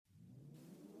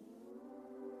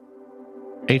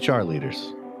HR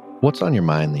leaders, what's on your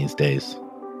mind these days?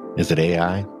 Is it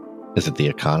AI? Is it the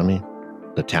economy?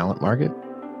 The talent market?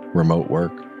 Remote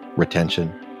work?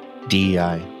 Retention?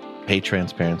 DEI? Pay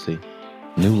transparency?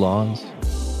 New laws?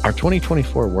 Our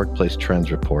 2024 Workplace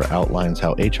Trends Report outlines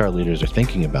how HR leaders are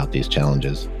thinking about these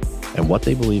challenges and what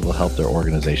they believe will help their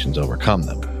organizations overcome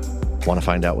them. Want to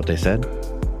find out what they said?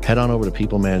 Head on over to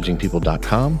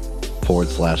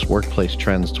peoplemanagingpeople.com/workplace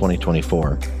trends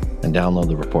 2024 and download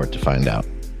the report to find out.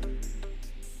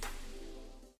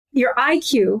 Your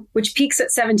IQ, which peaks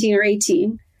at 17 or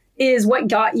 18, is what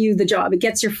got you the job. It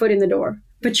gets your foot in the door.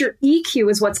 But your EQ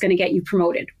is what's going to get you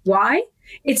promoted. Why?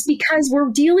 It's because we're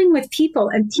dealing with people,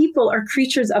 and people are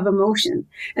creatures of emotion.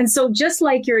 And so just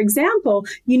like your example,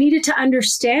 you needed to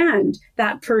understand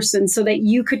that person so that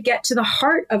you could get to the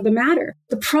heart of the matter.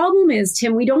 The problem is,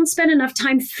 Tim, we don't spend enough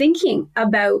time thinking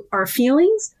about our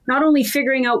feelings, not only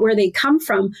figuring out where they come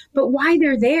from, but why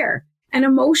they're there. And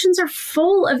emotions are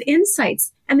full of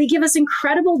insights, and they give us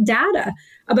incredible data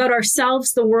about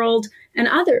ourselves, the world, and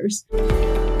others.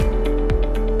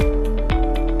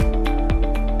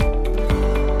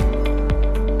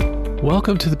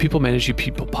 Welcome to the People Managing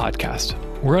People podcast.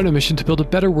 We're on a mission to build a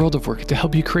better world of work to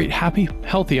help you create happy,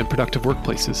 healthy, and productive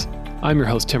workplaces. I'm your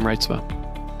host, Tim Reitzma.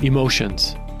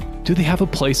 Emotions. Do they have a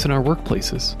place in our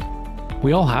workplaces?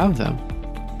 We all have them.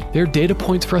 They're data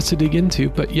points for us to dig into,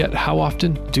 but yet how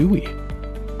often do we?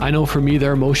 I know for me,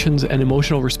 there are emotions and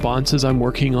emotional responses I'm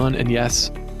working on, and yes,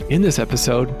 in this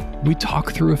episode, we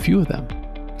talk through a few of them.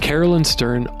 Carolyn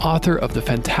Stern, author of the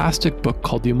fantastic book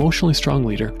called The Emotionally Strong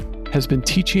Leader, has been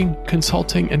teaching,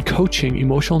 consulting, and coaching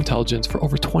emotional intelligence for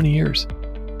over 20 years,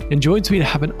 and joins me to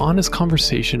have an honest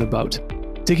conversation about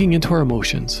digging into our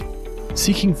emotions,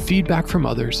 seeking feedback from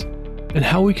others, and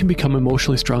how we can become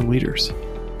emotionally strong leaders.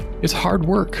 It's hard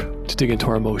work to dig into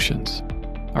our emotions,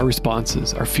 our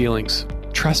responses, our feelings,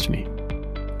 trust me,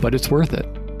 but it's worth it.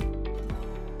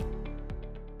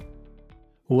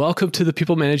 Welcome to the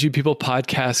People Managing People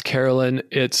podcast, Carolyn.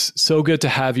 It's so good to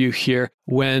have you here.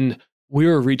 When we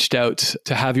were reached out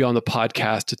to have you on the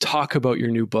podcast to talk about your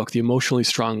new book, The Emotionally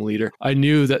Strong Leader, I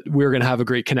knew that we were going to have a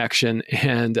great connection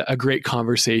and a great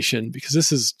conversation, because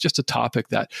this is just a topic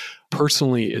that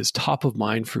personally is top of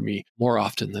mind for me more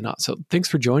often than not. So thanks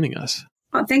for joining us.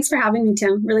 Well, thanks for having me,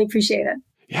 Tim. Really appreciate it.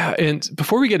 Yeah. And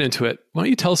before we get into it, why don't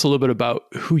you tell us a little bit about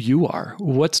who you are?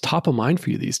 What's top of mind for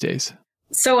you these days?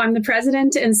 So I'm the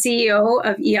president and CEO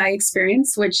of EI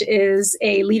Experience, which is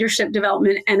a leadership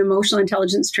development and emotional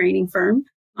intelligence training firm.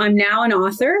 I'm now an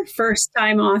author,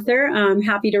 first-time author. I'm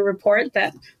happy to report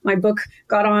that my book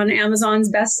got on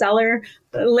Amazon's bestseller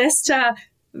list,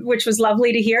 which was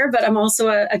lovely to hear. But I'm also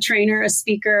a trainer, a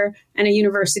speaker, and a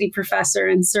university professor,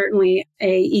 and certainly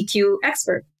a EQ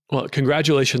expert. Well,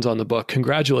 congratulations on the book.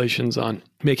 Congratulations on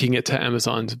making it to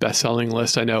Amazon's best-selling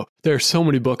list. I know there are so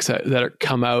many books that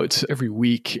come out every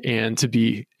week, and to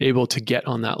be able to get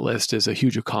on that list is a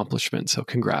huge accomplishment. So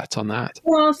congrats on that.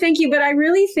 Well, thank you. But I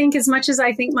really think, as much as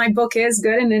I think my book is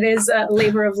good and it is a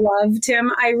labor of love,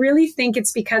 Tim, I really think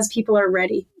it's because people are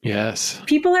ready. Yes.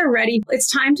 People are ready.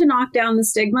 It's time to knock down the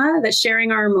stigma that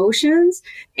sharing our emotions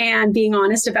and being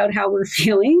honest about how we're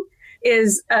feeling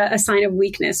is a sign of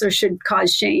weakness or should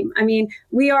cause shame. I mean,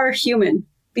 we are human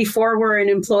before we're an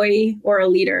employee or a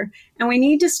leader. And we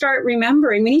need to start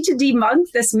remembering, we need to debunk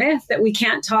this myth that we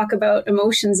can't talk about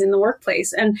emotions in the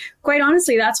workplace. And quite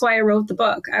honestly, that's why I wrote the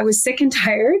book. I was sick and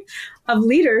tired of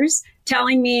leaders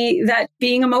telling me that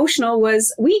being emotional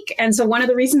was weak. And so one of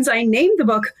the reasons I named the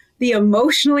book The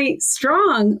Emotionally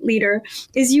Strong Leader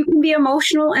is you can be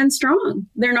emotional and strong.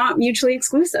 They're not mutually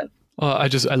exclusive. I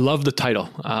love the title.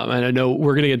 And I know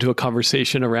we're going to get into a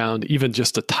conversation around even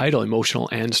just the title, emotional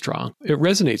and strong. It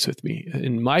resonates with me.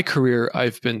 In my career,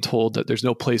 I've been told that there's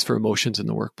no place for emotions in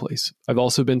the workplace. I've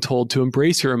also been told to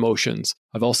embrace your emotions.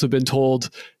 I've also been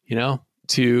told,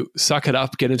 to suck it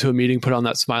up, get into a meeting, put on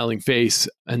that smiling face,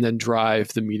 and then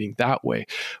drive the meeting that way,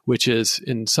 which is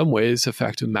in some ways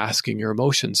effective masking your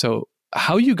emotions. So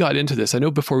how you got into this, I know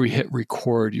before we hit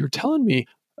record, you were telling me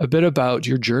a bit about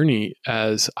your journey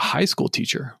as a high school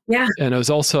teacher. Yeah. And I was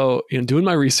also doing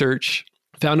my research,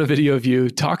 found a video of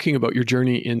you talking about your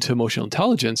journey into emotional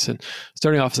intelligence and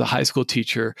starting off as a high school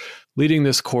teacher, leading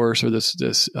this course or this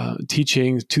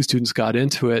teaching. 2 students got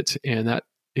into it, and that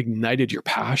ignited your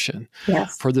passion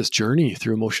for this journey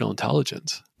through emotional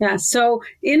intelligence. Yeah. So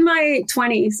in my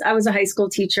 20s, I was a high school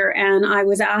teacher, and I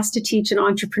was asked to teach an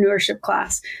entrepreneurship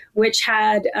class, which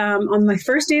had on my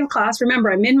first day of class,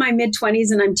 remember, I'm in my mid-20s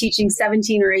and I'm teaching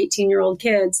 17 or 18-year-old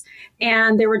kids.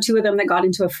 And there were 2 of them that got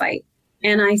into a fight.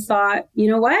 And I thought, you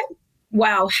know what?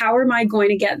 wow, how am I going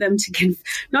to get them to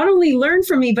not only learn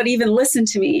from me, but even listen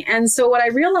to me? And so what I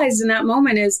realized in that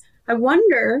moment is, I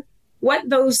wonder what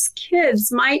those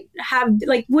kids might have,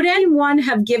 like, would anyone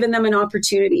have given them an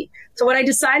opportunity? So what I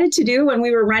decided to do when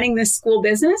we were running this school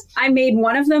business, I made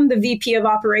one of them the VP of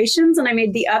operations and I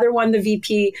made the other one the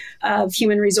VP of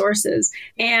human resources.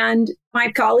 And my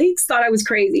colleagues thought I was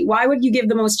crazy. Why would you give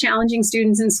the most challenging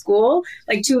students in school,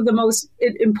 like two of the most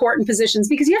important positions?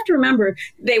 Because you have to remember,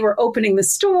 they were opening the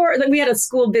store. Like, we had a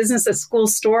school business, a school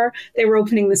store. They were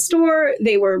opening the store.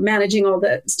 They were managing all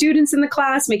the students in the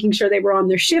class, making sure they were on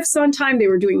their shifts on time. They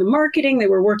were doing the marketing. They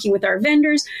were working with our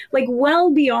vendors, like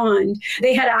well beyond.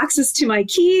 They had access to my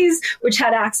keys, which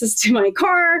had access to my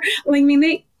car. I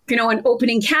mean, and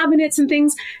opening cabinets and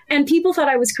things. And people thought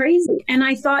I was crazy. And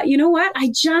I thought, you know what? I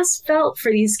just felt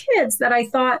for these kids that I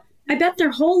thought, I bet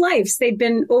their whole lives they've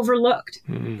been overlooked.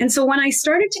 Mm-hmm. And so when I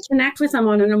started to connect with them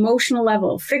on an emotional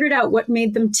level, figured out what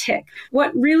made them tick,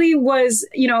 what really was,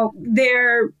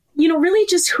 their really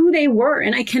just who they were.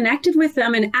 And I connected with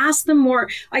them and asked them more.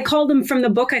 I call them, from the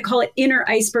book, I call it inner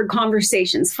iceberg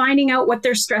conversations, finding out what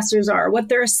their stressors are, what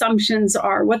their assumptions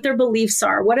are, what their beliefs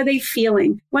are, what are they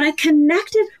feeling. When I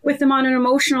connected with them on an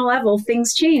emotional level,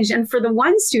 things changed. And for the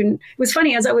one student, it was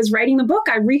funny, as I was writing the book,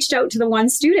 I reached out to the one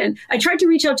student. I tried to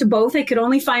reach out to both. I could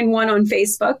only find one on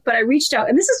Facebook, but I reached out.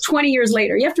 And this is 20 years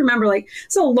later. You have to remember,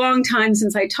 it's a long time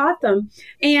since I taught them.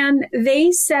 And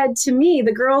they said to me,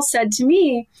 the girl said to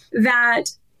me, that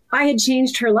I had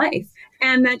changed her life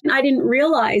and that I didn't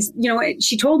realize,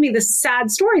 she told me this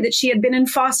sad story that she had been in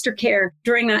foster care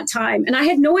during that time. And I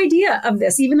had no idea of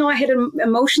this, even though I had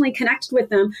emotionally connected with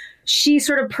them. She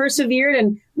sort of persevered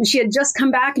and she had just come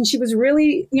back and she was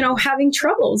really, having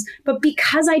troubles. But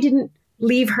because I didn't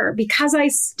leave her, because I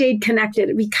stayed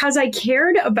connected, because I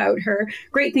cared about her,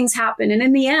 great things happened. And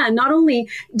in the end, not only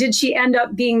did she end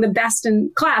up being the best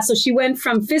in class, so she went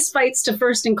from fistfights to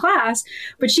first in class,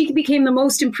 but she became the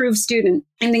most improved student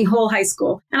in the whole high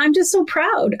school. And I'm just so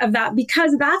proud of that,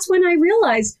 because that's when I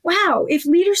realized, wow, if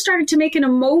leaders started to make an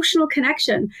emotional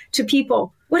connection to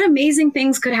people, what amazing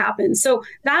things could happen. So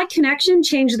that connection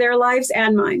changed their lives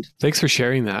and mine. Thanks for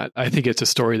sharing that. I think it's a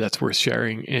story that's worth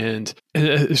sharing. And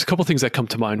there's a couple things that come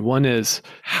to mind. One is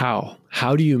how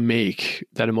do you make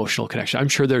that emotional connection? I'm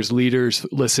sure there's leaders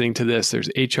listening to this. There's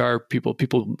HR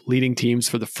people leading teams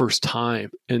for the first time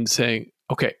and saying,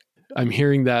 okay, I'm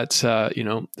hearing that,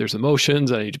 there's emotions.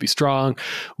 I need to be strong,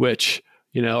 which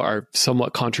are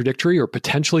somewhat contradictory or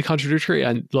potentially contradictory.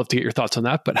 I'd love to get your thoughts on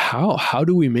that. But how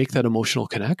do we make that emotional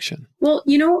connection? Well,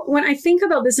 when I think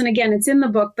about this, and again, it's in the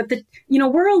book, but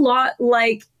we're a lot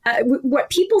like what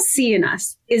people see in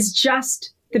us is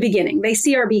just the beginning. They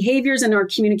see our behaviors and our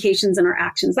communications and our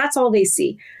actions. That's all they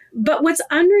see. But what's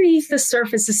underneath the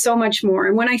surface is so much more.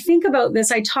 And when I think about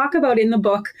this, I talk about in the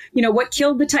book, what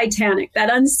killed the Titanic, that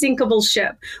unsinkable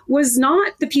ship, was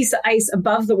not the piece of ice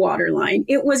above the waterline.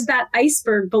 It was that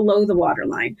iceberg below the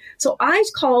waterline. So I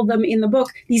call them in the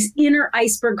book these inner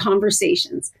iceberg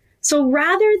conversations. So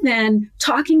rather than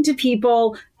talking to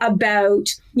people about,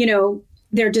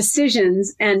 their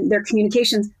decisions and their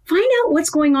communications, find out what's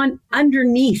going on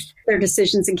underneath their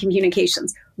decisions and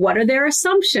communications. What are their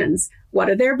assumptions? What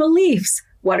are their beliefs?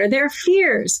 What are their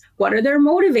fears? What are their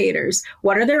motivators?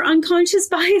 What are their unconscious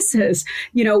biases?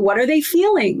 What are they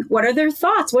feeling? What are their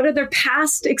thoughts? What are their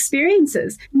past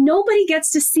experiences? Nobody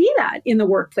gets to see that in the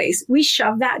workplace. We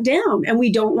shove that down and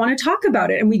we don't want to talk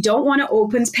about it. And we don't want to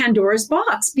open Pandora's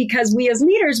box, because we as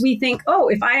leaders, we think, oh,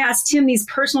 if I ask Tim these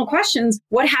personal questions,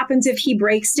 what happens if he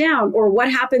breaks down? Or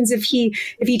what happens if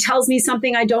he tells me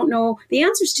something I don't know the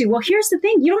answers to? Well, here's the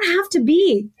thing. You don't have to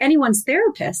be anyone's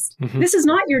therapist. Mm-hmm. This is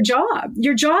not your job.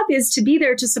 Your job is to be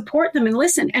there to support them and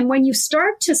listen. And when you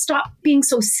start to stop being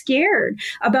so scared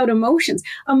about emotions,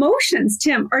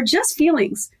 Tim, are just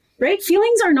feelings, right?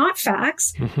 Feelings are not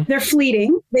facts. Mm-hmm. They're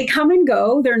fleeting. They come and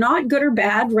go. They're not good or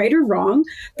bad, right or wrong.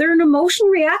 They're an emotional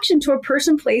reaction to a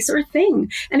person, place, or thing.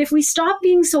 And if we stop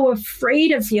being so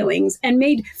afraid of feelings and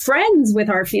made friends with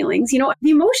our feelings,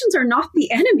 the emotions are not the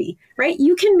enemy, right?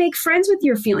 You can make friends with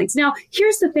your feelings. Now,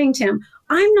 here's the thing, Tim.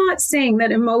 I'm not saying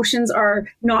that emotions are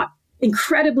not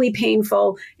incredibly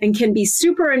painful and can be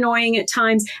super annoying at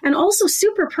times and also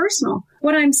super personal.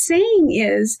 What I'm saying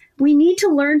is we need to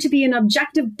learn to be an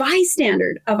objective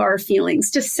bystander of our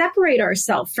feelings, to separate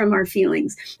ourselves from our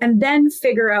feelings, and then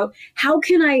figure out how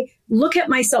can I look at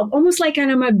myself almost like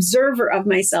I'm an observer of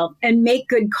myself and make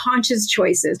good conscious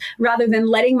choices rather than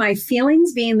letting my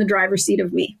feelings be in the driver's seat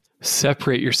of me.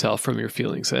 Separate yourself from your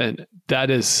feelings. And that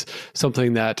is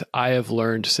something that I have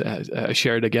learned. I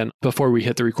shared again before we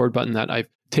hit the record button that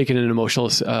taken an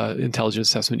emotional intelligence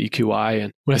assessment, EQI.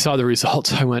 And when I saw the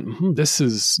results, I went, this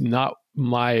is not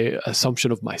my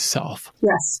assumption of myself.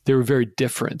 Yes. They were very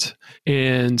different.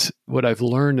 And what I've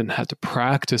learned and had to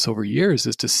practice over years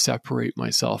is to separate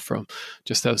myself from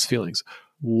just those feelings.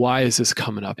 Why is this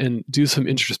coming up? And do some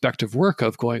introspective work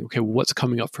of going, okay, what's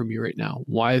coming up for me right now?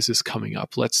 Why is this coming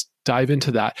up? Let's dive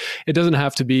into that. It doesn't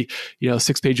have to be,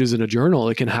 6 pages in a journal.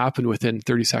 It can happen within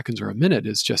 30 seconds or a minute.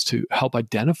 Is just to help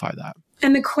identify that.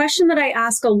 And the question that I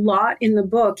ask a lot in the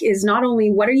book is not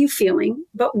only what are you feeling,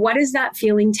 but what is that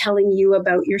feeling telling you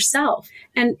about yourself?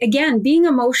 And again, being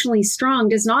emotionally strong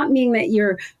does not mean that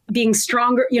you're being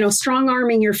stronger, strong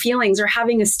arming your feelings or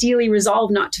having a steely resolve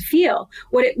not to feel.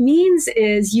 What it means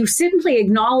is you simply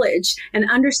acknowledge and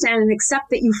understand and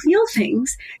accept that you feel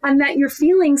things and that your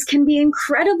feelings can be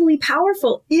incredibly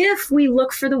powerful if we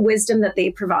look for the wisdom that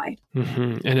they provide.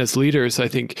 Mm-hmm. And as leaders, I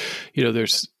think,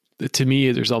 to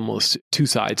me, there's almost two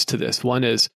sides to this. One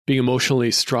is being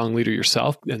emotionally strong leader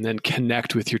yourself and then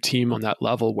connect with your team on that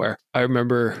level where I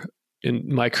remember in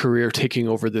my career taking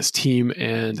over this team.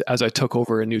 And as I took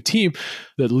over a new team,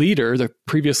 the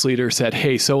previous leader said,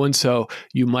 hey, so-and-so,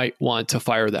 you might want to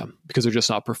fire them because they're just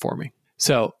not performing.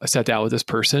 So I sat down with this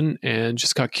person and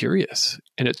just got curious.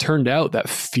 And it turned out that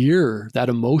fear, that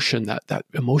emotion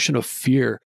of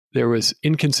fear, there was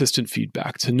inconsistent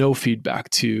feedback to no feedback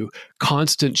to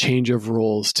constant change of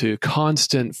roles to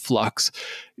constant flux.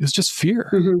 It was just fear.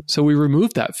 Mm-hmm. So we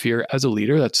removed that fear as a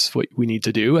leader. That's what we need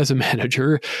to do as a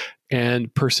manager.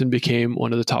 And person became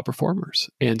one of the top performers.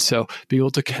 And so being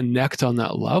able to connect on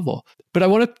that level. But I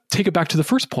want to take it back to the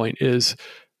first point is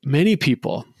many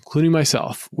people, including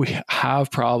myself, we have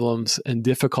problems and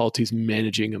difficulties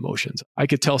managing emotions. I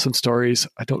could tell some stories.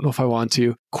 I don't know if I want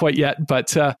to quite yet,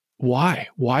 but why?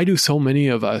 Why do so many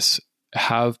of us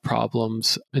have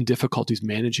problems and difficulties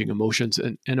managing emotions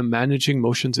and managing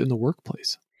emotions in the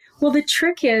workplace? Well, the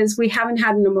trick is we haven't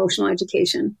had an emotional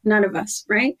education. None of us,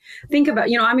 right? Think about,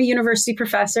 I'm a university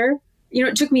professor.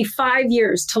 It took me 5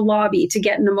 years to lobby to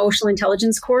get an emotional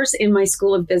intelligence course in my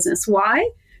School of Business. Why?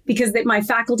 Because my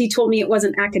faculty told me it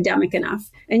wasn't academic enough.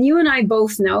 And you and I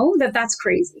both know that that's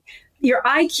crazy. Your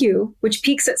IQ, which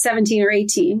peaks at 17 or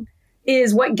 18,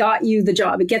 is what got you the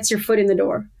job. It gets your foot in the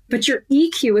door. But your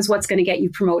EQ is what's going to get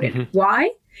you promoted. Mm-hmm. Why?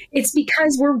 It's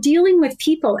because we're dealing with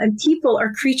people and people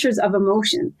are creatures of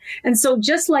emotion. And so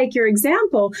just like your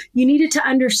example, you needed to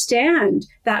understand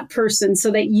that person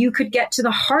so that you could get to the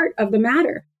heart of the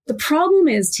matter. The problem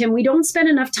is, Tim, we don't spend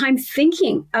enough time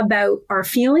thinking about our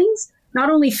feelings, not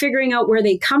only figuring out where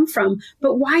they come from,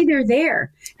 but why they're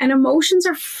there. And emotions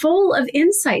are full of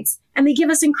insights and they give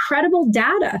us incredible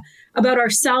data about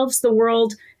ourselves, the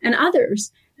world, and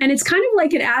others. And it's kind of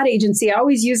like an ad agency. I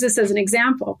always use this as an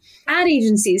example. Ad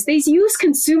agencies, they use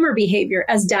consumer behavior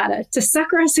as data to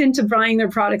sucker us into buying their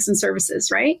products and services,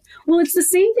 right? Well, it's the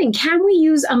same thing. Can we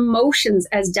use emotions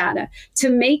as data to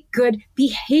make good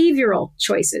behavioral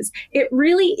choices? It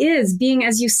really is being,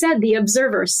 as you said, the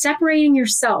observer, separating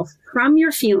yourself from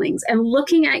your feelings and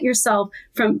looking at yourself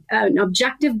from an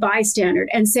objective bystander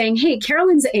and saying, hey,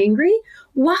 Carolyn's angry.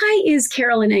 Why is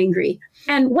Carolyn angry?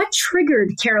 And what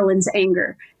triggered Carolyn's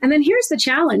anger? And then here's the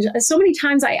challenge. So many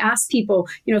times I ask people,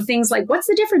 things like, what's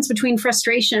the difference between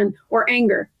frustration or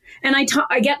anger? And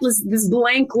I get this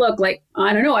blank look like,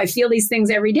 I don't know, I feel these things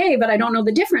every day, but I don't know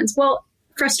the difference. Well,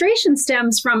 frustration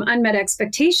stems from unmet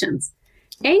expectations.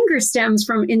 Anger stems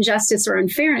from injustice or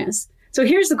unfairness. So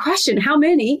here's the question. How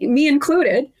many, me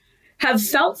included, have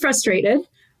felt frustrated,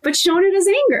 but shown it as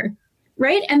anger?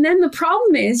 Right? And then the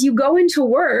problem is you go into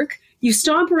work, you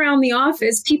stomp around the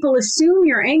office, people assume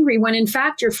you're angry when in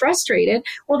fact you're frustrated.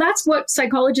 Well, that's what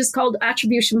psychologists call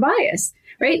attribution bias,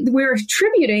 right? We're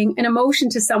attributing an emotion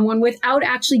to someone without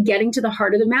actually getting to the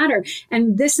heart of the matter.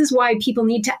 And this is why people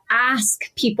need to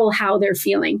ask people how they're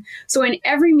feeling. So in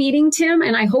every meeting, Tim,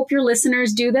 and I hope your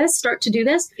listeners start to do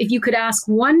this, if you could ask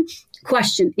one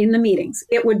question in the meetings,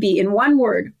 it would be in one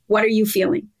word, what are you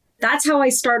feeling? That's how I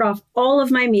start off all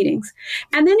of my meetings.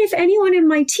 And then if anyone in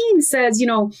my team says,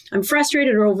 I'm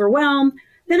frustrated or overwhelmed,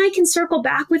 then I can circle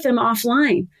back with them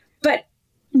offline. But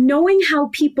knowing how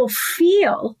people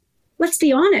feel, let's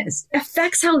be honest,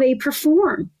 affects how they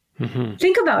perform. Mm-hmm.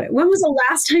 Think about it. When was the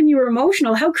last time you were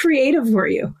emotional? How creative were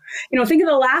you? Think of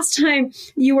the last time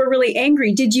you were really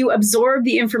angry. Did you absorb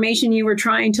the information you were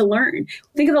trying to learn?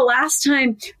 Think of the last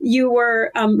time you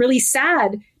were really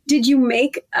sad. Did you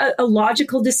make a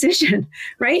logical decision,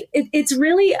 right? It's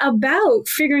really about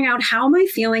figuring out how am I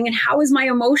feeling and how is my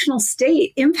emotional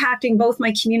state impacting both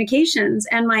my communications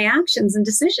and my actions and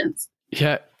decisions.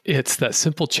 Yeah, it's that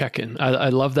simple check-in. I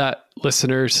love that,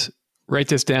 listeners. Write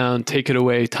this down, take it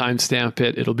away, timestamp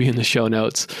it. It'll be in the show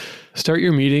notes. Start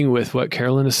your meeting with what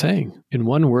Carolyn is saying. In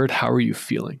one word, how are you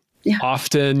feeling? Yeah.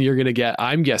 Often you're going to get,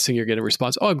 I'm guessing you're getting a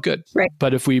response, oh, I'm good. Right.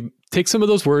 But if we take some of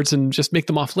those words and just make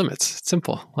them off limits, it's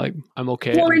simple. Like, I'm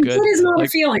okay. Well, I'm good. Good is not a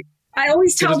feeling. I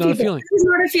always tell people, good is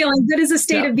not a feeling. Good is a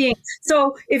state of being.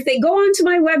 So if they go onto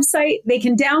my website, they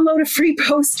can download a free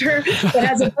poster that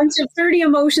has a bunch of 30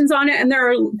 emotions on it. And there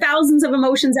are thousands of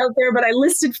emotions out there, but I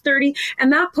listed 30.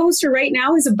 And that poster right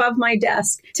now is above my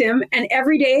desk, Tim. And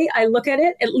every day I look at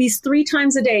it at least 3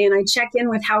 times a day and I check in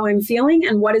with how I'm feeling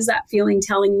and what is that feeling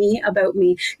telling me about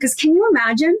me. Because can you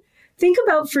imagine? Think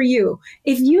about for you,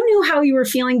 if you knew how you were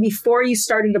feeling before you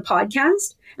started a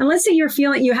podcast, and let's say you're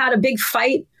feeling you had a big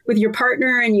fight with your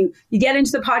partner and you get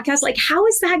into the podcast, like how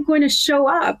is that going to show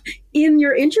up in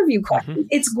your interview questions? Mm-hmm.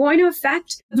 It's going to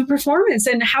affect the performance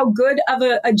and how good of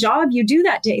a job you do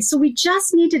that day. So we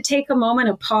just need to take a moment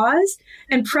of pause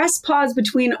and press pause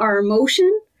between our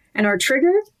emotion and our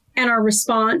trigger and our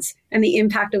response and the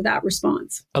impact of that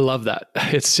response. I love that.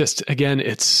 It's just, again,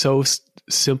 it's so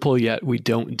simple, yet we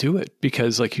don't do it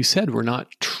because, like you said, we're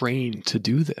not trained to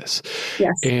do this.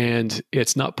 Yes. And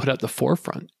it's not put at the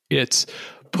forefront. It's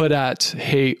put at,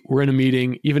 hey, we're in a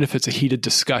meeting, even if it's a heated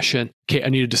discussion. Okay, I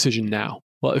need a decision now.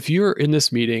 Well, if you're in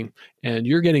this meeting and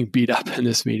you're getting beat up in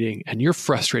this meeting and you're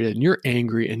frustrated and you're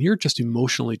angry and you're just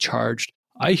emotionally charged,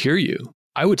 I hear you.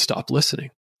 I would stop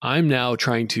listening. I'm now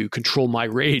trying to control my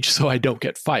rage so I don't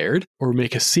get fired or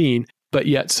make a scene. But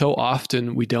yet so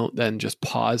often we don't then just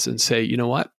pause and say, you know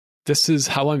what, this is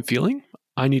how I'm feeling.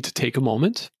 I need to take a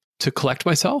moment to collect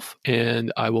myself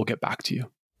and I will get back to you.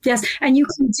 Yes. And you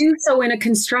can do so in a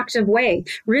constructive way.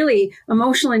 Really,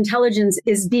 emotional intelligence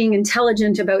is being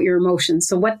intelligent about your emotions.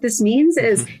 So what this means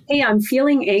is, hey, I'm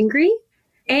feeling angry.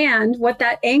 And what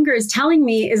that anger is telling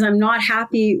me is I'm not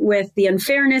happy with the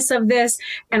unfairness of this.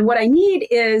 And what I need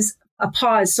is a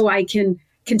pause so I can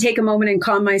take a moment and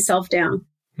calm myself down.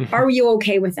 Are you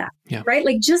okay with that? Yeah. Right?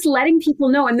 Like just letting people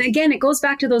know. And again, it goes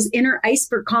back to those inner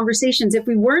iceberg conversations. If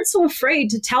we weren't so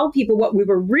afraid to tell people what we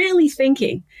were really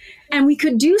thinking, and we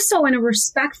could do so in a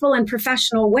respectful and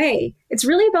professional way, it's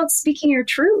really about speaking your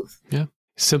truth. Yeah.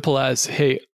 Simple as,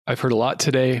 hey, I've heard a lot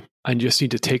today. I just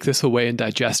need to take this away and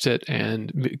digest it.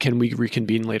 And can we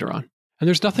reconvene later on? And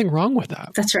there's nothing wrong with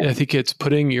that. That's right. And I think it's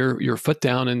putting your foot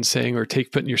down and saying, or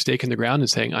putting your stake in the ground and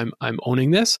saying, I'm owning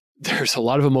this. There's a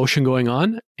lot of emotion going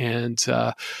on and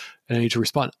I need to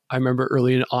respond. I remember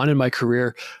early on in my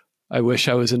career, I wish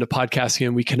I was into podcasting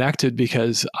and we connected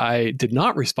because I did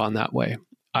not respond that way.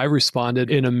 I responded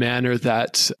in a manner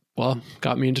that,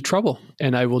 got me into trouble.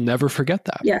 And I will never forget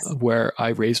that. Yes. Where I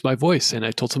raised my voice and I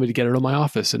told somebody to get out of my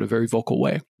office in a very vocal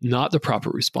way, not the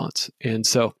proper response. And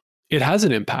so it has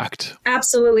an impact.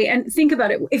 Absolutely. And think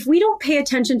about it. If we don't pay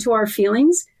attention to our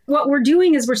feelings, what we're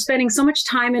doing is we're spending so much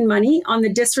time and money on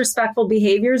the disrespectful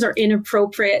behaviors or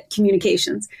inappropriate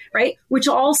communications, right? Which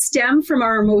all stem from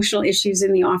our emotional issues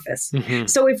in the office. Mm-hmm.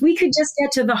 So if we could just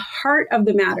get to the heart of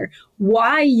the matter,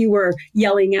 why you were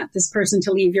yelling at this person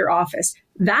to leave your office,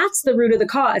 that's the root of the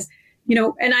cause.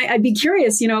 And I'd be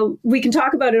curious, we can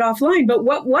talk about it offline, but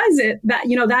what was it that,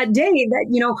 that day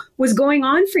that, was going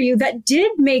on for you that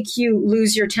did make you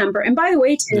lose your temper? And by the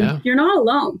way, Tim, You're not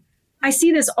alone. I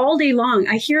see this all day long.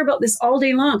 I hear about this all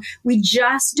day long. We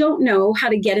just don't know how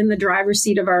to get in the driver's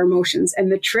seat of our emotions.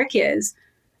 And the trick is,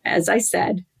 as I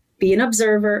said, be an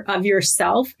observer of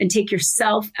yourself and take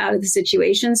yourself out of the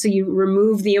situation so you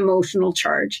remove the emotional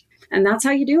charge. And that's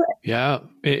how you do it. Yeah.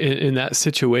 In that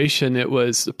situation, it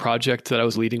was the project that I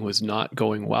was leading was not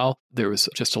going well. There was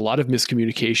just a lot of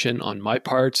miscommunication on my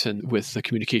part and with the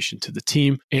communication to the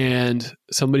team. And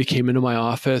somebody came into my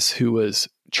office who was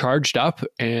charged up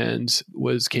and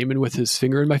came in with his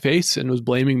finger in my face and was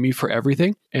blaming me for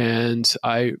everything. And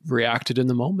I reacted in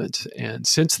the moment. And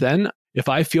since then, if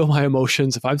I feel my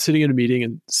emotions, if I'm sitting in a meeting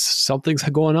and something's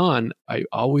going on, I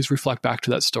always reflect back to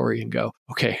that story and go,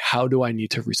 okay, how do I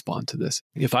need to respond to this?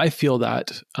 If I feel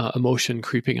that emotion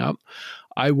creeping up,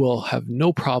 I will have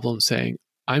no problem saying,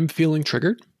 I'm feeling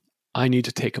triggered. I need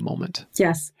to take a moment.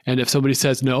 Yes. And if somebody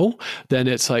says no, then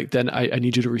it's like, then I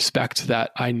need you to respect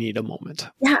that I need a moment.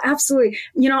 Yeah, absolutely.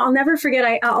 I'll never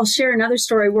forget, I'll share another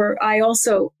story where I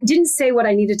also didn't say what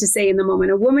I needed to say in the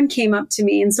moment. A woman came up to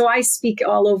me, and so I speak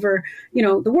all over,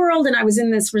 the world, and I was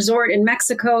in this resort in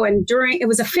Mexico, and it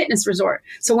was a fitness resort.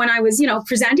 So when I was,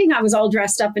 presenting, I was all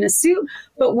dressed up in a suit,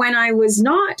 but when I was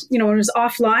not, when I was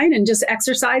offline and just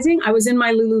exercising, I was in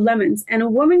my Lululemons, and a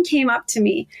woman came up to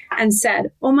me and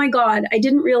said, oh my God, I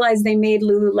didn't realize they made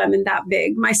Lululemon that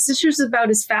big. My sister's about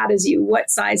as fat as you. What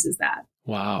size is that?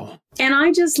 Wow. And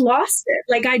I just lost it.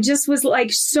 Like, I just was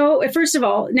like, so, first of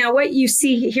all, now what you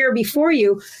see here before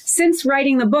you, since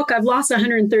writing the book, I've lost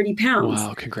 130 pounds.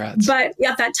 Wow, congrats. But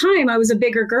at that time, I was a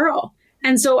bigger girl.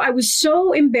 And so I was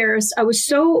so embarrassed.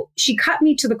 She cut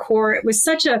me to the core. It was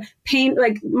such a pain.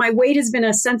 Like, my weight has been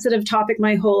a sensitive topic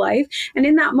my whole life. And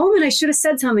in that moment, I should have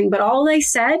said something, but all I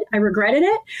said, I regretted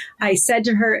it. I said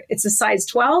to her, it's a size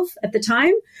 12 at the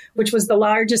time, which was the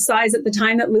largest size at the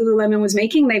time that Lululemon was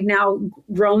making. They've now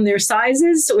grown their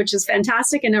sizes, which is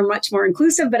fantastic, and they're much more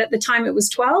inclusive. But at the time it was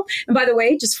 12. And by the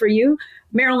way, just for you,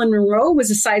 Marilyn Monroe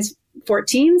was a size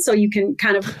 14. So you can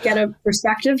kind of get a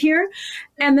perspective here.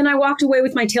 And then I walked away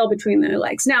with my tail between their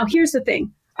legs. Now, here's the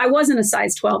thing. I wasn't a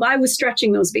size 12. I was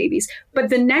stretching those babies. But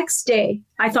the next day,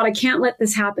 I thought, I can't let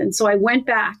this happen. So I went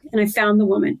back and I found the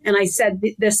woman. And I said,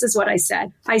 this is what I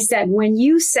said. I said, when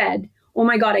you said, oh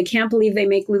my God, I can't believe they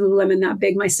make Lululemon that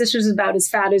big. My sister's about as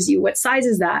fat as you. What size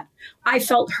is that? I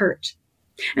felt hurt.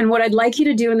 And what I'd like you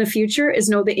to do in the future is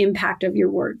know the impact of your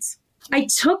words. I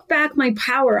took back my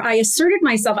power. I asserted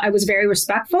myself. I was very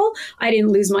respectful. I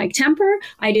didn't lose my temper.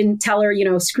 I didn't tell her,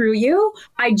 screw you.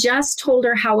 I just told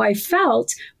her how I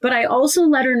felt, but I also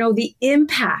let her know the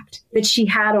impact that she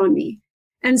had on me.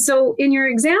 And so in your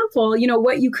example,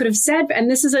 what you could have said,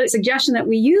 and this is a suggestion that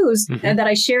we use and that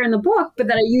I share in the book, but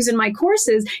that I use in my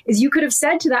courses, is you could have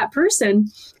said to that person,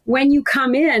 when you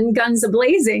come in guns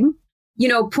a-blazing,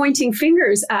 pointing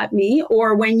fingers at me,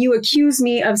 or when you accuse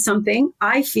me of something,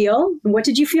 I feel, what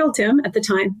did you feel, Tim, at the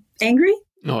time? Angry?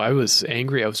 No, I was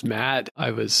angry. I was mad.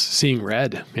 I was seeing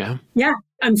red. Yeah. Yeah.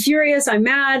 I'm furious. I'm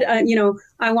mad.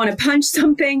 I want to punch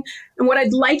something. And what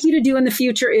I'd like you to do in the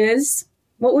future is,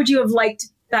 what would you have liked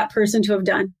that person to have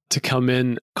done? To come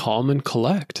in calm and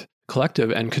collective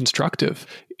and constructive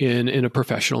in a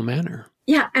professional manner.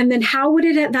 Yeah. And then how would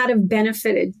that have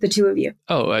benefited the two of you?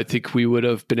 Oh, I think we would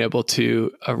have been able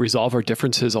to resolve our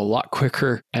differences a lot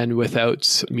quicker and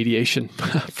without mediation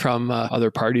from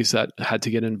other parties that had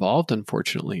to get involved,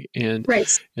 unfortunately. And,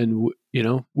 right. And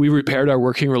we repaired our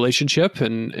working relationship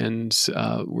and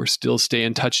we're still staying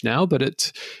in touch now,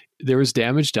 but there was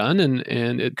damage done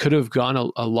and it could have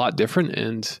gone a lot different.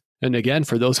 And again,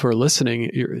 for those who are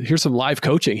listening, here's some live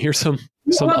coaching. Here's some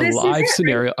live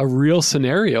scenario, a real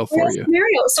scenario for you.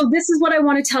 So this is what I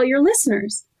want to tell your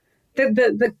listeners.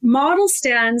 The model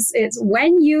stands, it's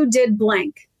when you did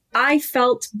blank, I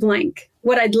felt blank.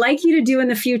 What I'd like you to do in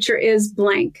the future is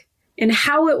blank. And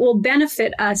how it will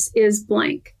benefit us is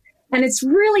blank. And it's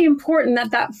really important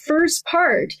that first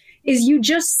part is you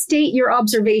just state your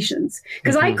observations.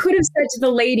 Because I could have said to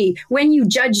the lady, when you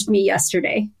judged me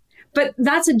yesterday, but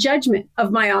that's a judgment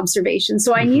of my observation.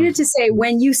 So I needed to say,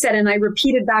 when you said, and I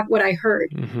repeated back what I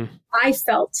heard, I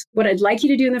felt what I'd like you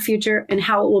to do in the future and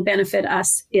how it will benefit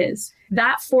us is.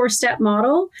 That 4-step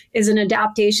model is an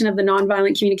adaptation of the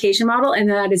nonviolent communication model. And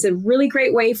that is a really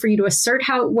great way for you to assert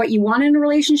what you want in a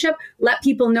relationship, let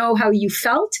people know how you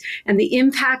felt and the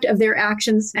impact of their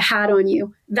actions had on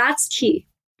you. That's key.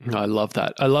 I love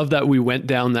that. I love that we went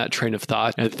down that train of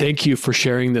thought. And thank you for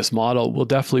sharing this model. We'll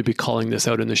definitely be calling this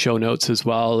out in the show notes as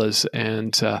well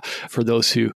and for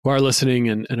those who are listening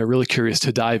and are really curious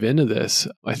to dive into this,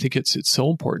 I think it's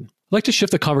so important. I'd like to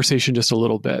shift the conversation just a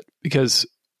little bit because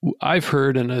I've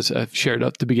heard, and as I've shared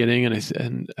at the beginning,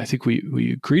 and I think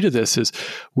we agree to this, is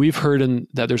we've heard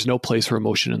that there's no place for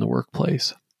emotion in the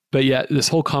workplace. But yet this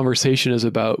whole conversation is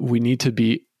about we need to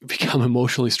become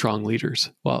emotionally strong leaders.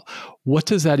 Well, what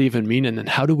does that even mean? And then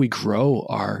how do we grow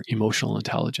our emotional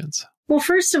intelligence? Well,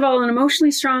 first of all, an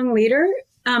emotionally strong leader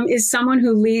is someone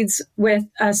who leads with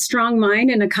a strong mind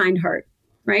and a kind heart,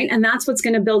 right? And that's what's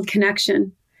going to build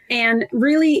connection. And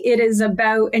really it is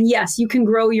about, and yes, you can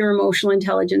grow your emotional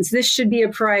intelligence. This should be a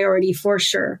priority for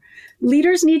sure.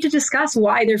 Leaders need to discuss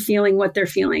why they're feeling what they're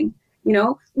feeling.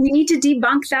 We need to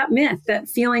debunk that myth that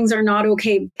feelings are not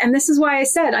okay. And this is why I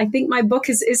said, I think my book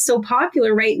is so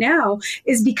popular right now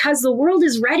is because the world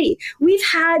is ready. We've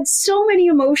had so many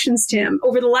emotions, Tim,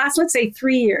 over the last, let's say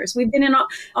 3 years. We've been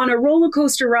on a roller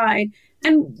coaster ride.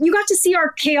 And you got to see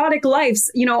our chaotic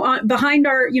lives, behind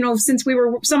our, since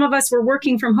some of us were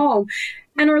working from home.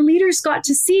 And our leaders got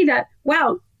to see that,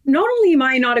 wow, not only am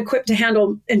I not equipped to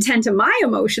tend to my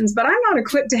emotions, but I'm not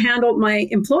equipped to handle my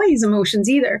employees' emotions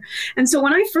either. And so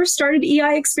when I first started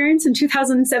EI Experience in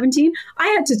 2017, I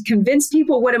had to convince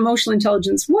people what emotional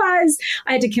intelligence was.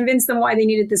 I had to convince them why they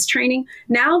needed this training.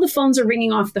 Now the phones are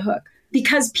ringing off the hook.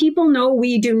 because people know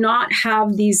we do not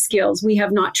have these skills. We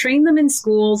have not trained them in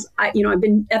schools. I've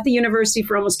been at the university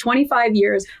for almost 25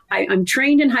 years. I'm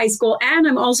trained in high school, and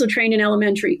I'm also trained in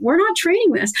elementary. We're not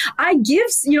training this.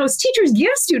 Teachers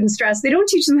give students stress. They don't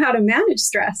teach them how to manage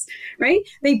stress, right?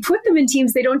 They put them in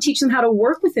teams. They don't teach them how to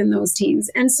work within those teams.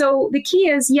 And so the key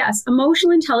is, yes,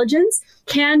 emotional intelligence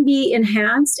can be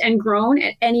enhanced and grown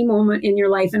at any moment in your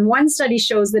life. And one study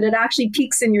shows that it actually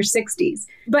peaks in your 60s.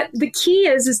 But the key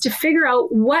is to figure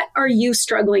out, what are you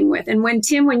struggling with? And when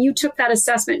you took that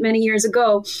assessment many years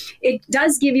ago, it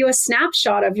does give you a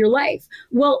snapshot of your life.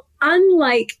 Well,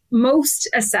 unlike most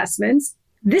assessments,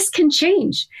 this can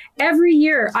change. Every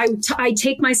year, I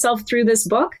take myself through this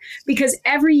book, because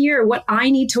every year what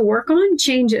I need to work on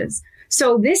changes.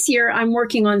 So this year, I'm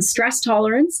working on stress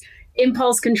tolerance,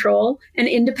 impulse control, and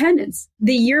independence.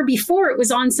 The year before, it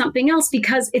was on something else,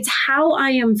 because it's how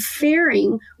I am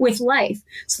faring with life.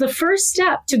 So the first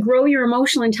step to grow your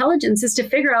emotional intelligence is to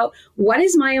figure out, what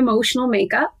is my emotional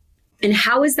makeup and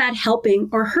how is that helping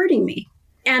or hurting me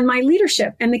and my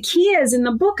leadership. And the key is, in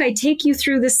the book, I take you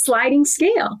through this sliding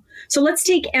scale. So let's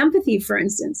take empathy, for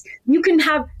instance. You can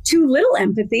have too little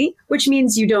empathy, which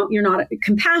means you're not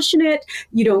compassionate,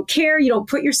 you don't care, you don't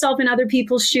put yourself in other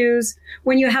people's shoes.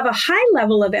 When you have a high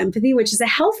level of empathy, which is a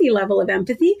healthy level of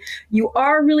empathy, you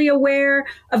are really aware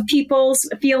of people's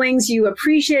feelings, you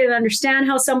appreciate and understand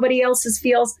how somebody else's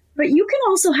feels. But you can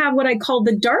also have what I call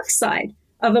the dark side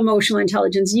of emotional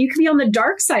intelligence. You can be on the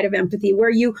dark side of empathy, where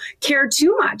you care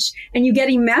too much and you get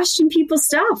enmeshed in people's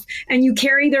stuff, and you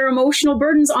carry their emotional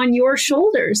burdens on your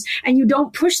shoulders, and you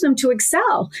don't push them to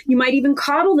excel. You might even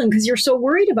coddle them because you're so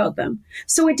worried about them.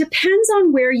 So it depends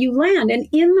on where you land. And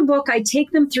in the book, I take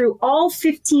them through all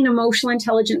 15 emotional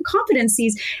intelligent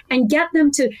competencies and get them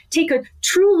to take a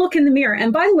true look in the mirror.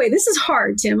 And by the way, this is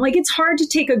hard, Tim. Like, it's hard to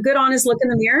take a good, honest look in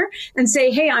the mirror and say,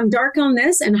 hey, I'm dark on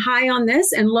this and high on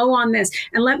this and low on this.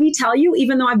 And let me tell you,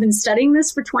 even though I've been studying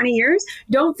this for 20 years,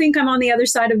 don't think I'm on the other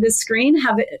side of this screen,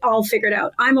 have it all figured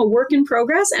out. I'm a work in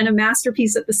progress and a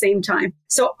masterpiece at the same time.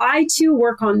 So I too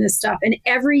work on this stuff. And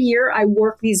every year I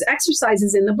work these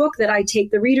exercises in the book that I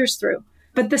take the readers through.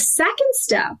 But the second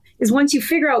step is, once you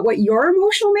figure out what your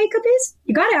emotional makeup is,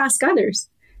 you got to ask others,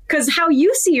 because how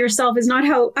you see yourself is not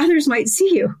how others might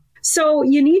see you. So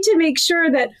you need to make sure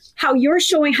that how you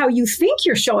think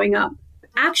you're showing up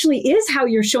actually is how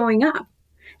you're showing up.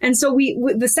 And so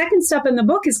the second step in the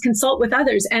book is consult with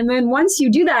others. And then once you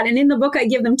do that, and in the book, I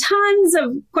give them tons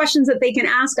of questions that they can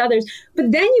ask others.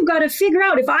 But then you've got to figure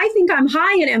out, if I think I'm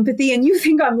high in empathy and you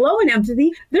think I'm low in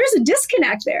empathy, there's a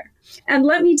disconnect there. And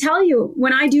let me tell you,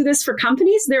 when I do this for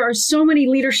companies, there are so many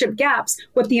leadership gaps.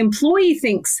 What the employee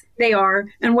thinks they are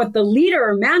and what the leader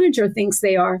or manager thinks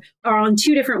they are on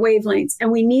two different wavelengths. And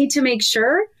we need to make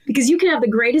sure, because you can have the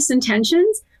greatest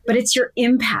intentions, but it's your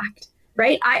impact.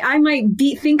 Right? I might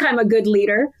think I'm a good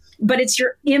leader, but it's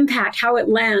your impact, how it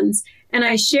lands. And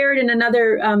I shared in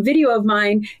another video of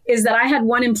mine is that I had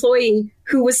one employee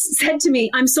who said to me,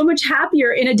 I'm so much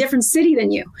happier in a different city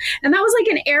than you. And that was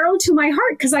like an arrow to my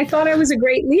heart, because I thought I was a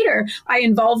great leader. I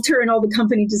involved her in all the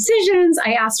company decisions.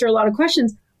 I asked her a lot of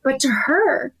questions, but to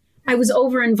her, I was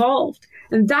over-involved.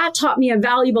 And that taught me a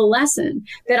valuable lesson,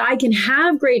 that I can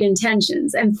have great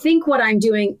intentions and think what I'm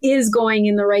doing is going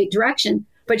in the right direction.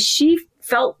 But she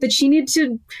felt that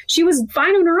she was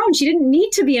fine on her own. She didn't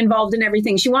need to be involved in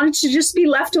everything. She wanted to just be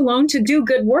left alone to do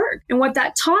good work. And what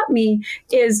that taught me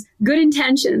is good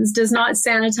intentions does not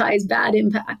sanitize bad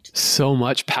impact. So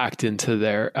much packed into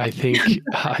there. I think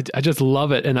I just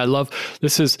love it. And I love,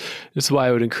 this is why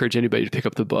I would encourage anybody to pick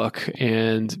up the book,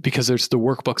 and because there's the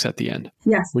workbooks at the end.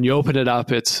 Yes. When you open it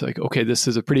up, it's like, okay, this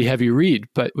is a pretty heavy read.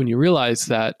 But when you realize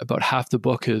that about half the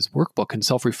book is workbook and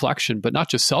self-reflection, but not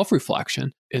just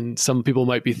self-reflection, and some people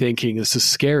might be thinking, this is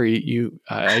scary.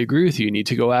 I agree with you. You need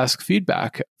to go ask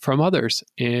feedback from others.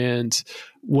 And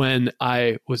when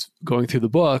I was going through the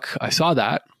book, I saw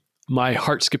that my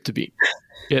heart skipped a beat.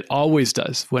 It always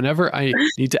does. Whenever I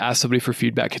need to ask somebody for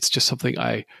feedback, it's just something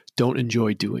I don't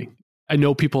enjoy doing. I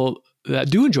know people that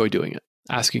do enjoy doing it,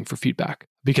 asking for feedback,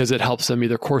 because it helps them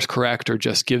either course correct or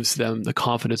just gives them the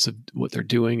confidence of what they're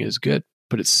doing is good.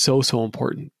 But it's so, so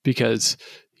important, because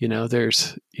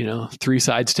there's, three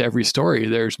sides to every story.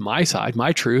 There's my side,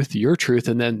 my truth, your truth,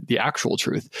 and then the actual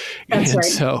truth. That's right.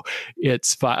 So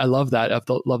I love that. I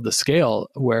love the scale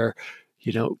where,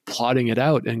 plotting it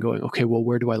out and going, okay, well,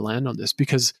 where do I land on this?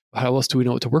 Because how else do we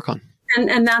know what to work on?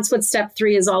 And that's what step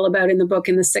 3 is all about in the book,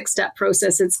 in the 6-step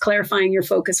process. It's clarifying your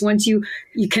focus. Once you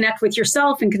connect with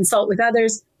yourself and consult with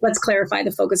others, let's clarify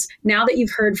the focus. Now that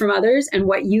you've heard from others and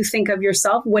what you think of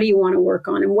yourself, what do you want to work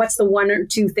on? And what's the 1 or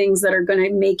 2 things that are going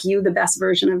to make you the best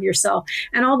version of yourself?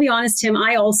 And I'll be honest, Tim,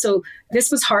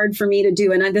 this was hard for me to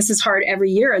do. And this is hard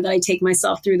every year that I take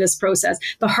myself through this process.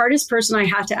 The hardest person I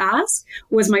had to ask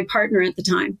was my partner at the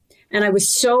time. And I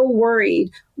was so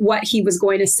worried what he was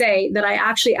going to say that I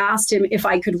actually asked him if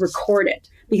I could record it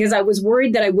because I was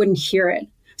worried that I wouldn't hear it.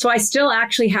 So I still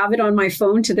actually have it on my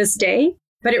phone to this day,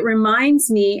 but it reminds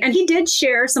me, and he did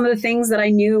share some of the things that I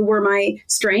knew were my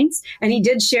strengths, and he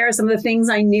did share some of the things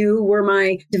I knew were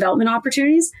my development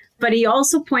opportunities, but he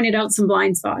also pointed out some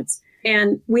blind spots,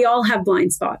 and we all have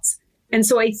blind spots. And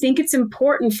so I think it's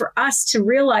important for us to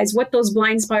realize what those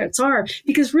blind spots are,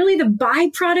 because really the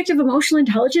byproduct of emotional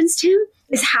intelligence, Tim,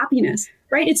 is happiness,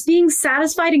 right? It's being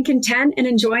satisfied and content and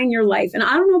enjoying your life. And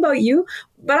I don't know about you,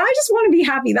 but I just want to be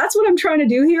happy. That's what I'm trying to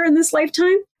do here in this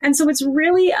lifetime. And so it's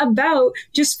really about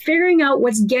just figuring out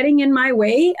what's getting in my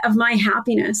way of my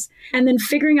happiness and then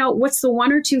figuring out what's the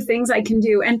 1 or 2 things I can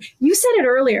do. And you said it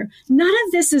earlier, none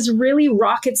of this is really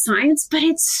rocket science, but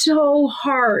it's so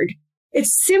hard.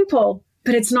 It's simple,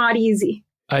 but it's not easy.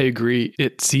 I agree.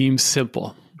 It seems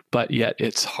simple, but yet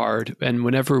it's hard. And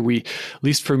whenever at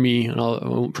least for me, and I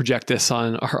won't project this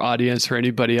on our audience or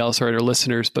anybody else or our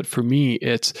listeners, but for me,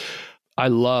 I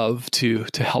love to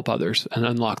help others and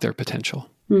unlock their potential.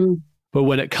 Mm. But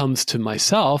when it comes to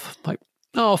myself, like,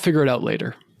 I'll figure it out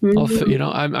later.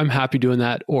 Mm-hmm. I'm happy doing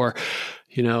that. Or,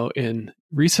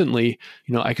 recently,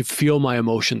 I could feel my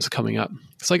emotions coming up.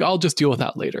 It's like, I'll just deal with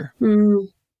that later. Mm.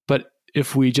 But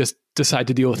if we just decide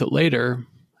to deal with it later,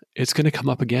 it's going to come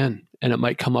up again, and it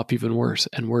might come up even worse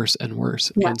and worse and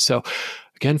worse. Yeah. And so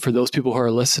again, for those people who are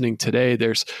listening today,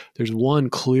 there's one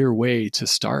clear way to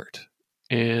start.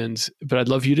 But I'd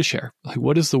love you to share, like,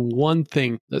 what is the one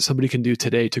thing that somebody can do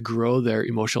today to grow their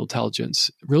emotional intelligence,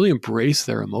 really embrace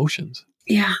their emotions?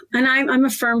 Yeah. And I'm a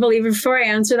firm believer. Before I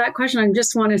answer that question, I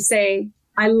just want to say,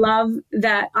 I love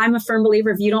that I'm a firm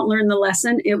believer. If you don't learn the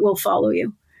lesson, it will follow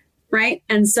you. Right.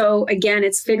 And so again,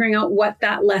 it's figuring out what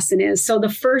that lesson is. So the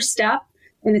first step,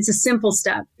 and it's a simple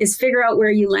step, is figure out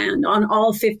where you land on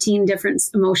all 15 different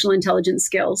emotional intelligence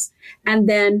skills. And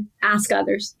then ask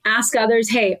others. Ask others,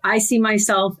 hey, I see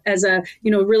myself as a,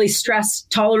 really stress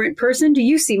tolerant person. Do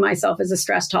you see myself as a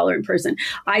stress tolerant person?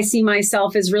 I see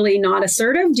myself as really not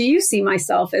assertive. Do you see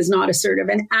myself as not assertive?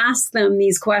 And ask them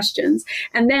these questions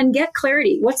and then get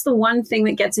clarity. What's the one thing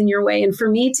that gets in your way? And for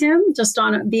me, Tim, just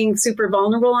on being super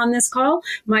vulnerable on this call,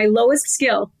 my lowest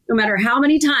skill, no matter how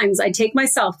many times I take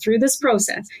myself through this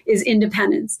process, is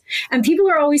independence. And people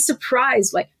are always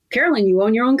surprised, like, Carolyn, you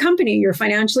own your own company. You're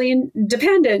financially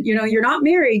independent. You're not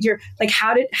married. You're like,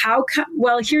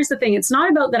 well, here's the thing. It's not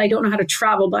about that I don't know how to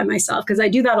travel by myself, because I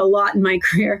do that a lot in my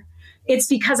career. It's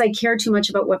because I care too much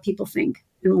about what people think.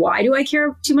 And why do I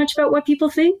care too much about what people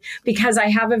think? Because I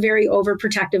have a very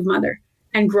overprotective mother.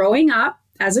 And growing up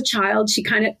as a child, she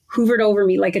kind of hoovered over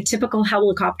me like a typical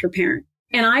helicopter parent.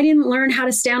 And I didn't learn how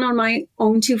to stand on my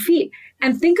own 2 feet.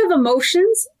 And think of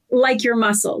emotions like your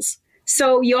muscles.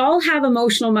 So you all have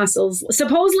emotional muscles.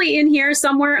 Supposedly in here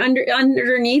somewhere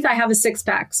underneath, I have a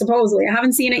 6-pack. Supposedly. I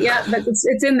haven't seen it yet, but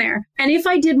it's in there. And if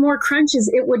I did more crunches,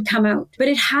 it would come out. But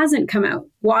it hasn't come out.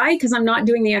 Why? Because I'm not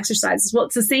doing the exercises. Well,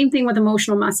 it's the same thing with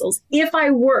emotional muscles. If I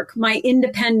work my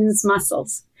independence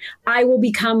muscles, I will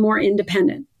become more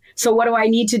independent. So what do I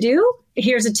need to do?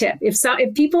 Here's a tip.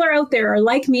 If people are out there are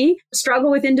like me,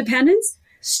 struggle with independence,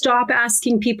 stop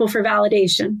asking people for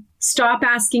validation. Stop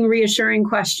asking reassuring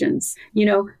questions.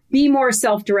 Be more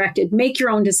self-directed, make your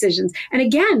own decisions. And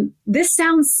again, this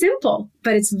sounds simple,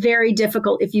 but it's very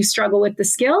difficult if you struggle with the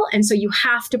skill. And so you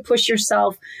have to push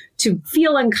yourself to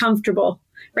feel uncomfortable,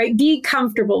 right? Be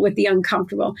comfortable with the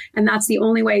uncomfortable. And that's the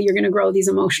only way you're going to grow these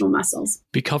emotional muscles.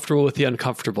 Be comfortable with the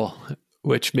uncomfortable,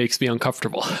 which makes me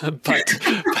uncomfortable. but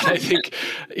I think,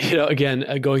 again,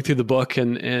 going through the book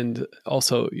and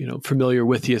also, familiar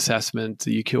with the assessment,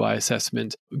 the EQI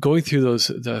assessment, going through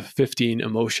the 15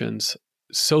 emotions,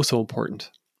 so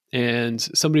important. And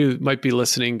somebody might be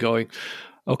listening going,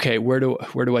 okay, where do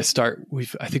I start?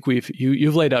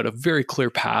 You've laid out a very clear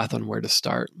path on where to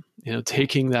start,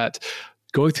 taking that,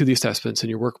 going through the assessments in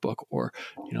your workbook, or,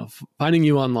 finding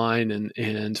you online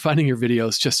and finding your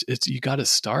videos, you got to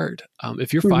start.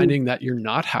 If you're finding that you're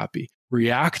not happy,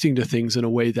 reacting to things in a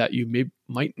way that you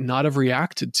might not have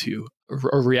reacted to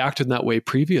or reacted in that way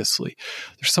previously,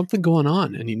 there's something going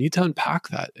on and you need to unpack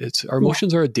that. Our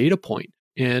emotions are a data point.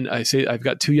 And I say, I've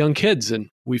got 2 young kids, and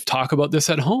we've talked about this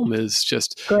at home, is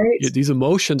just these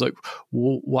emotions, like,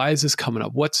 why is this coming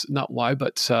up? What's not why,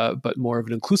 but more of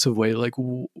an inclusive way. Like,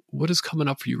 what is coming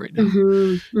up for you right now?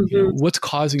 You know, what's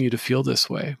causing you to feel this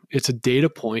way? It's a data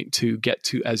point to get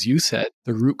to, as you said,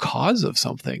 the root cause of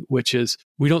something, which is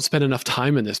we don't spend enough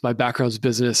time in this. My background is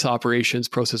business operations,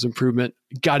 process improvement.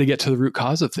 Got to get to the root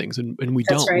cause of things. And we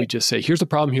don't. Right. We just say, here's the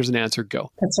problem, here's an answer,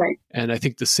 go. That's right. And I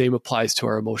think the same applies to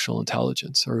our emotional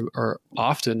intelligence, or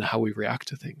often how we react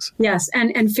to things. Yes.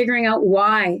 And figuring out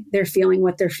why they're feeling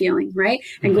what they're feeling, right?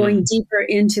 And going deeper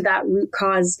into that root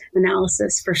cause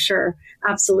analysis, for sure.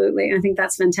 Absolutely. I think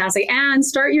that's fantastic. And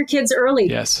start your kids early.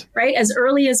 Yes. Right? As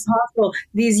early as possible.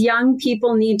 These young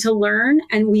people need to learn,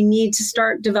 and we need to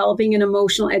start developing an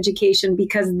emotional education,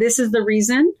 because this is the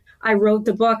reason I wrote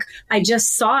the book. I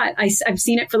just saw it. I've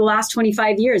seen it for the last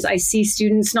 25 years. I see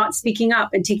students not speaking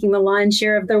up and taking the lion's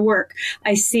share of their work.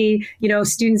 I see,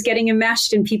 students getting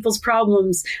enmeshed in people's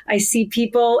problems. I see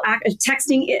people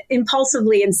texting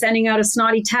impulsively and sending out a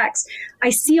snotty text.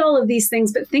 I see all of these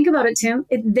things, but think about it, Tim.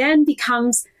 It then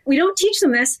becomes, we don't teach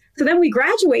them this, so then we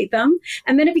graduate them,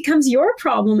 and then it becomes your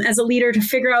problem as a leader to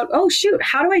figure out, oh, shoot,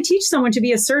 how do I teach someone to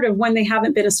be assertive when they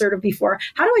haven't been assertive before?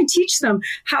 How do I teach them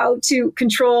how to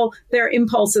control their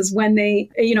impulses when they,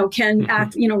 can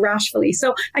act, rashly?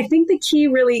 So I think the key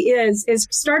really is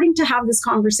starting to have this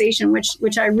conversation,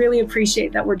 which I really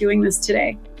appreciate that we're doing this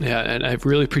today. Yeah, and I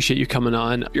really appreciate you coming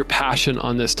on. Your passion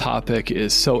on this topic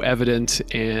is so evident.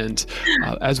 And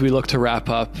as we look to wrap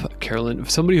up, Carolyn,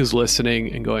 if somebody who's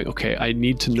listening and going, okay, I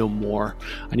need to know more.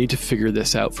 I need to figure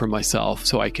this out for myself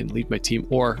so I can lead my team,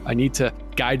 or I need to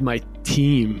guide my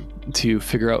team to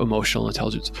figure out emotional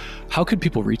intelligence. How could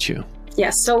people reach you?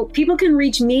 Yes. So people can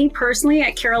reach me personally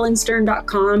at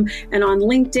carolynstern.com, and on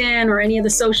LinkedIn or any of the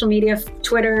social media,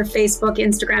 Twitter, Facebook,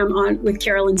 Instagram, with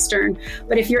Carolyn Stern.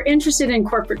 But if you're interested in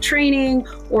corporate training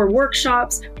or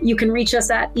workshops, you can reach us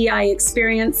at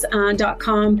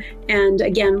eiexperience.com. And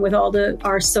again, with all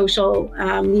our social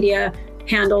media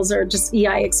handles are just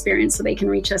EI Experience, so they can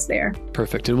reach us there.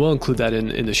 Perfect. And we'll include that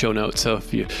in the show notes. So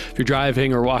if you're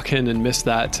driving or walking and miss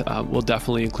that, we'll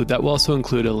definitely include that. We'll also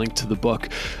include a link to the book,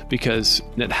 because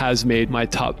it has made my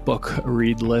top book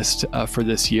read list for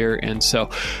this year. And so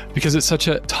because it's such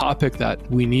a topic that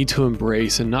we need to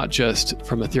embrace, and not just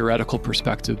from a theoretical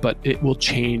perspective, but it will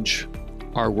change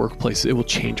our workplaces. It will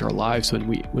change our lives when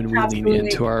we lean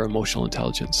into our emotional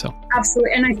intelligence. So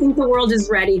absolutely. And I think the world is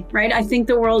ready, right? I think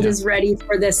the world is ready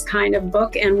for this kind of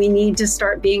book, and we need to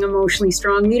start being emotionally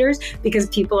strong leaders, because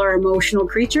people are emotional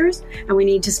creatures, and we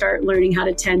need to start learning how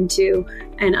to tend to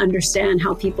and understand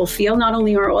how people feel, not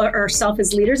only ourselves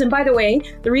as leaders. And by the way,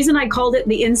 the reason I called it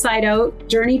the Inside Out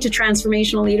Journey to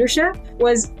Transformational Leadership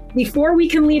was, before we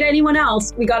can lead anyone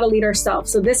else, we got to lead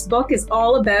ourselves. So this book is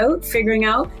all about figuring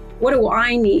out, what do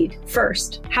I need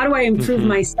first? How do I improve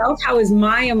myself? How is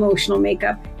my emotional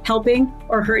makeup helping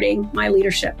or hurting my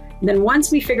leadership? And then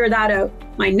once we figure that out,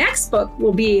 my next book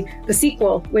will be the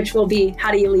sequel, which will be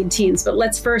How Do You Lead Teams? But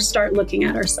let's first start looking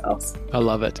at ourselves. I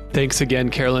love it. Thanks again,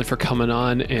 Carolyn, for coming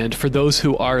on. And for those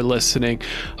who are listening,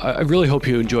 I really hope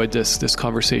you enjoyed this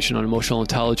conversation on emotional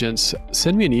intelligence.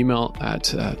 Send me an email at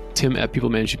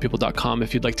tim@peoplemanagingpeople.com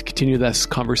if you'd like to continue this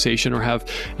conversation or have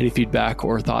any feedback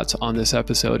or thoughts on this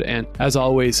episode. And as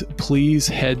always, please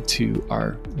head to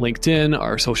our LinkedIn,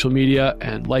 our social media,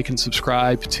 and like and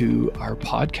subscribe to our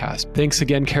podcast. Thanks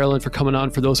again, Carolyn, for coming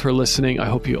on. For those who are listening, I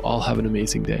hope you all have an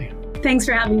amazing day. Thanks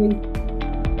for having me.